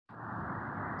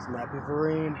It's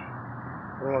NappyVereen.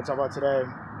 What I want to talk about today,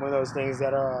 one of those things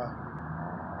that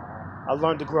I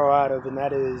learned to grow out of, and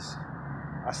that is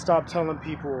I stopped telling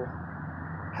people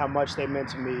how much they meant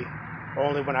to me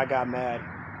only when I got mad.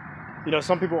 You know,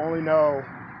 some people only know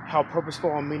how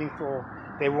purposeful and meaningful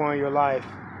they were in your life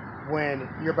when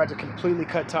you're about to completely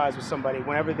cut ties with somebody.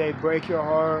 Whenever they break your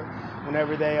heart,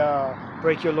 whenever they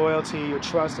break your loyalty, your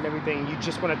trust and everything, you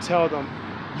just want to tell them,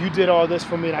 you did all this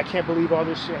for me and I can't believe all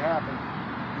this shit happened.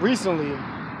 Recently,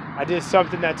 I did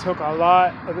something that took a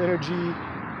lot of energy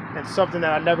and something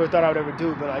that I never thought I would ever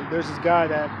do. But like, there's this guy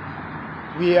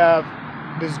that we have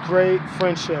this great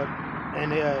friendship,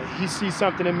 and he sees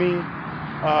something in me.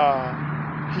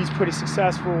 He's pretty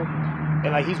successful,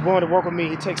 and like he's willing to work with me.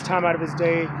 He takes time out of his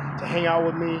day to hang out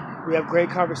with me. We have great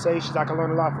conversations. I can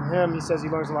learn a lot from him. He says he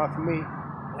learns a lot from me.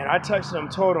 And I texted him,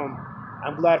 told him,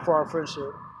 I'm glad for our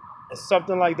friendship. And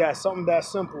something like that, something that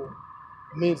simple,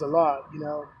 means a lot, you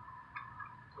know.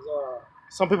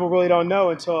 Some people really don't know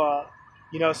until,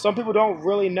 some people don't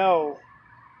really know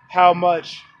how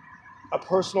much a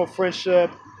personal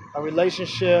friendship, a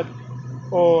relationship,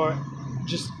 or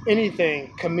just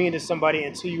anything can mean to somebody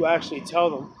until you actually tell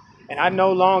them. And I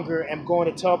no longer am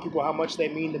going to tell people how much they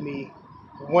mean to me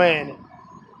when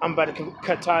I'm about to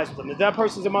cut ties with them. If that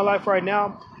person's in my life right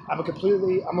now, I'm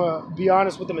gonna be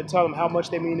honest with them and tell them how much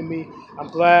they mean to me. I'm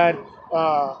glad,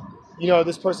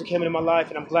 this person came into my life,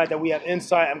 and I'm glad that we have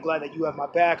insight. I'm glad that you have my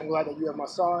back. I'm glad that you have my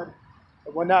side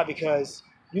and whatnot, because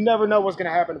you never know what's gonna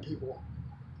happen to people.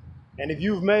 And if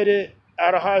you've made it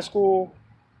out of high school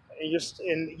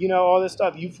and all this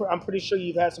stuff, I'm pretty sure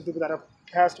you've had some people that have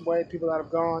passed away, people that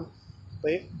have gone.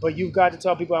 But you've got to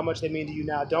tell people how much they mean to you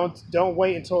now. Don't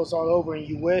wait until it's all over and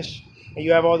you wish and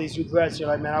you have all these regrets. You're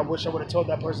like, man, I wish I would have told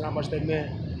that person how much they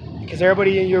meant. Because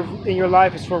everybody in your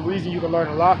life is for a reason. You can learn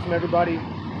a lot from everybody,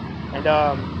 and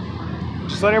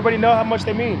just let everybody know how much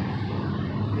they mean.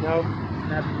 You know,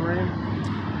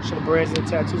 NappyVereen. Show the brands and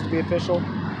the tattoos to be official.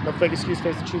 No fake excuse,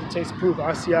 face the truth, and taste the proof.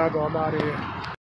 Asiago, I'm out of here.